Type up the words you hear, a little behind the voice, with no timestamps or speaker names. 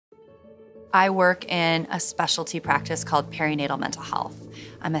I work in a specialty practice called perinatal mental health.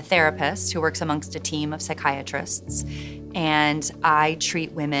 I'm a therapist who works amongst a team of psychiatrists, and I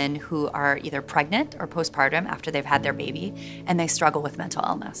treat women who are either pregnant or postpartum after they've had their baby, and they struggle with mental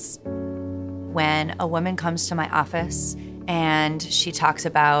illness. When a woman comes to my office and she talks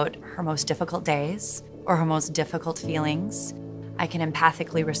about her most difficult days or her most difficult feelings, I can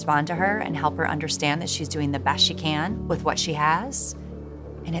empathically respond to her and help her understand that she's doing the best she can with what she has,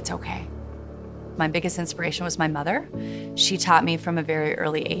 and it's okay. My biggest inspiration was my mother. She taught me from a very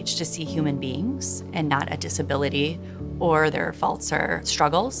early age to see human beings and not a disability or their faults or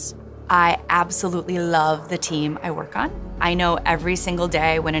struggles. I absolutely love the team I work on. I know every single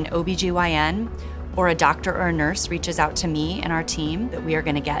day when an OBGYN or a doctor or a nurse reaches out to me and our team that we are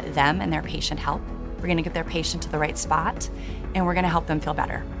gonna get them and their patient help. We're gonna get their patient to the right spot, and we're gonna help them feel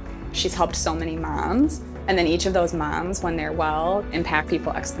better. She's helped so many moms, and then each of those moms, when they're well, impact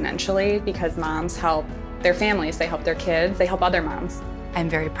people exponentially because moms help their families, they help their kids, they help other moms. I'm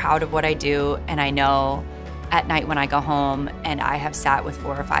very proud of what I do, and I know at night when I go home and I have sat with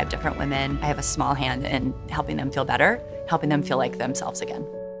 4 or 5 different women, I have a small hand in helping them feel better, helping them feel like themselves again.